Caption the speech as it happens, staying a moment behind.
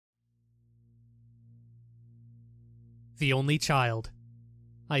The Only Child.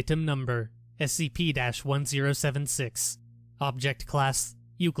 Item Number: SCP-1076. Object Class: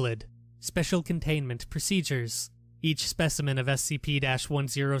 Euclid. Special Containment Procedures: each specimen of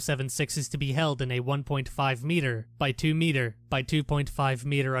SCP-1076 is to be held in a 1.5 meter by 2 meter by 2.5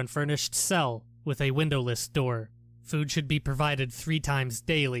 meter unfurnished cell with a windowless door. Food should be provided 3 times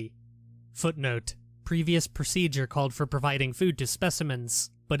daily. Footnote: previous procedure called for providing food to specimens,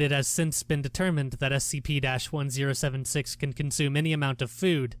 but it has since been determined that SCP-1076 can consume any amount of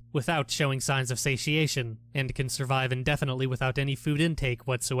food without showing signs of satiation, and can survive indefinitely without any food intake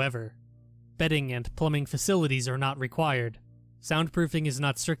whatsoever. Bedding and plumbing facilities are not required. Soundproofing is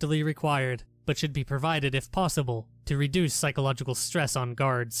not strictly required, but should be provided if possible, to reduce psychological stress on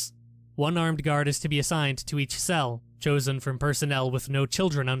guards. 1 armed guard is to be assigned to each cell, chosen from personnel with no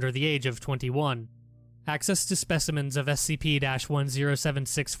children under the age of 21. Access to specimens of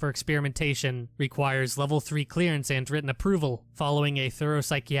SCP-1076 for experimentation requires Level 3 clearance and written approval following a thorough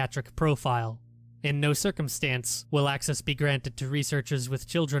psychiatric profile. In no circumstance will access be granted to researchers with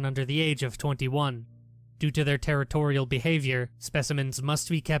children under the age of 21. Due to their territorial behavior, specimens must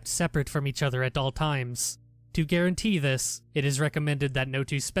be kept separate from each other at all times. To guarantee this, it is recommended that no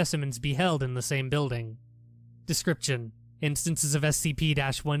 2 specimens be held in the same building. Description: instances of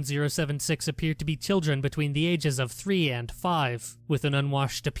SCP-1076 appear to be children between the ages of 3 and 5, with an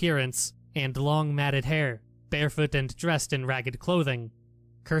unwashed appearance, and long matted hair, barefoot and dressed in ragged clothing.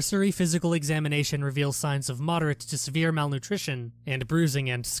 Cursory physical examination reveals signs of moderate to severe malnutrition, and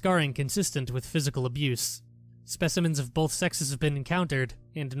bruising and scarring consistent with physical abuse. Specimens of both sexes have been encountered,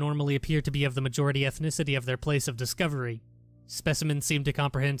 and normally appear to be of the majority ethnicity of their place of discovery. Specimens seem to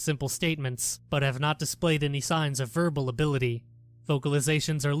comprehend simple statements, but have not displayed any signs of verbal ability.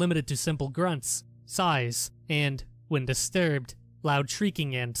 Vocalizations are limited to simple grunts, sighs, and, when disturbed, loud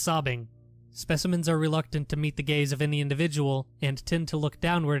shrieking and sobbing. Specimens are reluctant to meet the gaze of any individual, and tend to look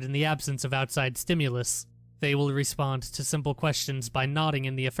downward in the absence of outside stimulus. They will respond to simple questions by nodding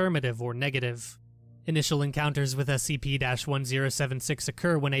in the affirmative or negative. Initial encounters with SCP-1076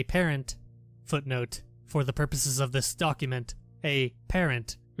 occur when a parent— footnote: for the purposes of this document, a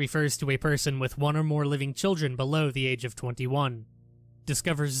parent refers to a person with 1 or more living children below the age of 21—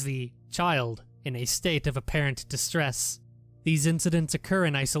 discovers the child in a state of apparent distress. These incidents occur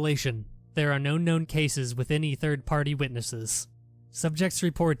in isolation. There are no known cases with any third-party witnesses. Subjects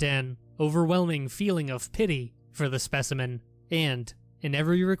report an overwhelming feeling of pity for the specimen, and, in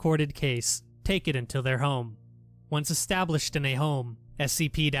every recorded case, take it into their home. Once established in a home,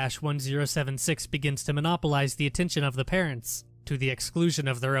 SCP-1076 begins to monopolize the attention of the parents, to the exclusion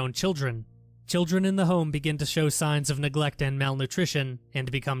of their own children. Children in the home begin to show signs of neglect and malnutrition,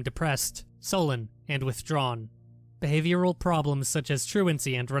 and become depressed, sullen, and withdrawn. Behavioral problems such as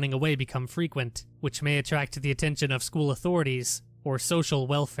truancy and running away become frequent, which may attract the attention of school authorities or social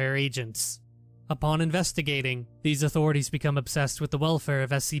welfare agents. Upon investigating, these authorities become obsessed with the welfare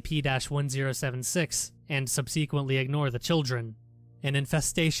of SCP-1076 and subsequently ignore the children. An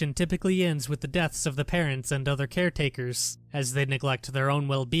infestation typically ends with the deaths of the parents and other caretakers, as they neglect their own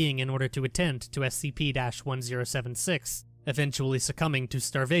well-being in order to attend to SCP-1076, eventually succumbing to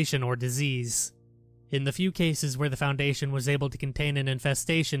starvation or disease. In the few cases where the Foundation was able to contain an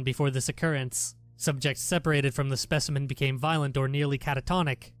infestation before this occurrence, subjects separated from the specimen became violent or nearly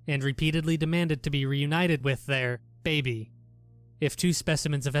catatonic, and repeatedly demanded to be reunited with their baby. If 2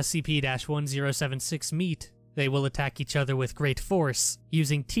 specimens of SCP-1076 meet, they will attack each other with great force,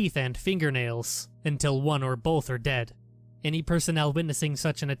 using teeth and fingernails, until one or both are dead. Any personnel witnessing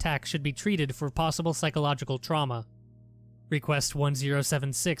such an attack should be treated for possible psychological trauma. Request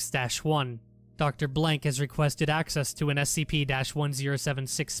 1076-1. Dr. Blank has requested access to an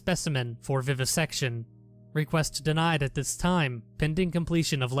SCP-1076 specimen for vivisection. Request denied at this time, pending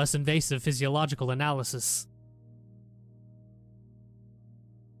completion of less invasive physiological analysis.